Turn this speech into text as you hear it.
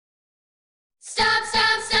Stop,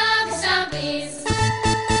 stop, stop, Stompeez!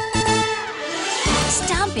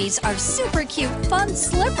 Stompeez are super cute, fun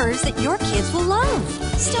slippers that your kids will love.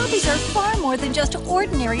 Stompeez are far more than just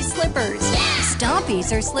ordinary slippers.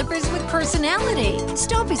 Stompeez are slippers with personality.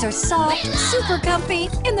 Stompeez are soft, super comfy,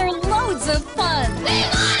 and they're loads of fun.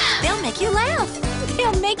 They'll make you laugh.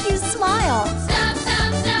 They'll make you smile. Stop,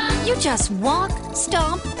 stop, stop! You just walk,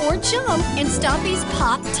 stomp, or jump, and Stompeez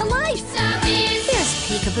pop to life. Stompeez! There's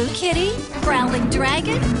Peekaboo Kitty, Growling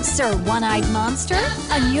Dragon, Sir One-Eyed Monster,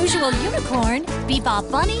 Unusual Unicorn,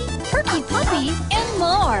 Bebop Bunny, Perky Puppy, and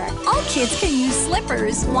more. All kids can use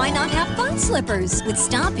slippers. Why not have fun slippers? With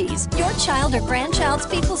Stompeez, your child or grandchild's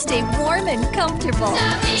feet will stay warm and comfortable.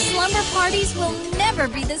 Stompeez! Slumber parties will never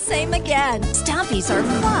be the same again. Stompeez are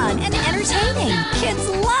fun and entertaining. Kids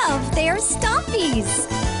love their Stompeez.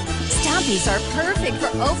 Stompeez are perfect for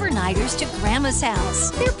overnighters to Grandma's house.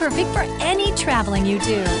 They're perfect for any traveling you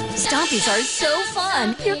do. Stompeez are so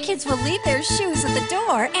fun, your kids will leave their shoes at the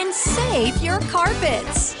door and save your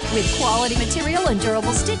carpets. With quality material and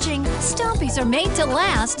durable stitching, Stompeez are made to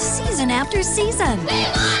last season after season.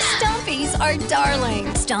 Stompeez are darling.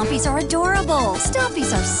 Stompeez are adorable.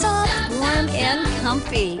 Stompeez are soft, warm, and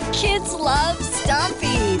comfy. Kids love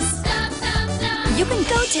Stompeez. Stop, stop, stop! You can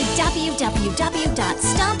go to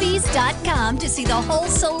www.stompeez.com to see the whole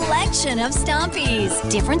selection of Stompeez.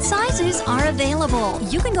 Different sizes are available.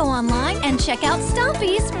 You can go online and check out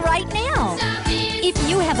Stompeez right now. Stompeez! If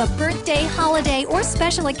you have a birthday, holiday, or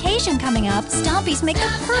special occasion coming up, Stompeez make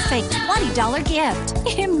the perfect $20 gift.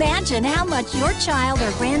 Imagine how much your child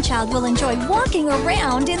or grandchild will enjoy walking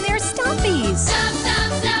around in their Stompeez. Stop,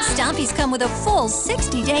 stop, stop! Stompeez come with a full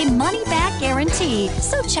 60-day money-back guarantee,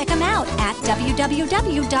 so check them out at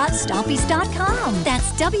www.stompeez.com.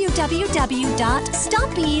 That's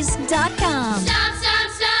www.stompeez.com. Stop,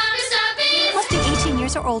 stop, stop, Stompeez! Up to 18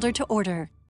 years or older to order.